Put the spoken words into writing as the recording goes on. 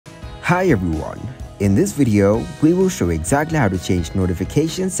Hi everyone, in this video, we will show exactly how to change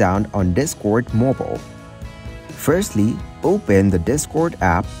notification sound on Discord mobile. Firstly, open the Discord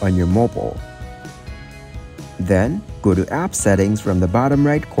app on your mobile. Then, go to App Settings from the bottom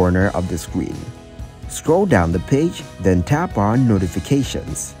right corner of the screen. Scroll down the page, then tap on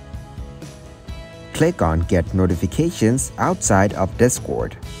Notifications. Click on Get Notifications outside of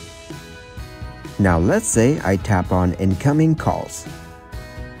Discord. Now let's say I tap on Incoming Calls.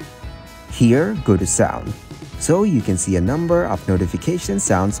 Here, go to Sound, so you can see a number of notification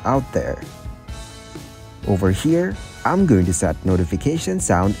sounds out there. Over here, I'm going to set notification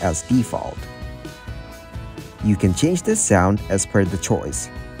sound as default. You can change this sound as per the choice.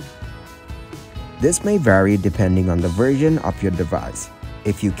 This may vary depending on the version of your device.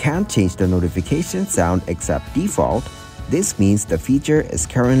 If you can't change the notification sound except default, this means the feature is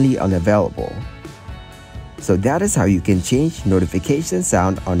currently unavailable. So that is how you can change notification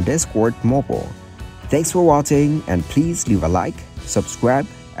sound on Discord mobile. Thanks for watching, and please leave a like, subscribe,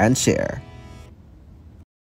 and share.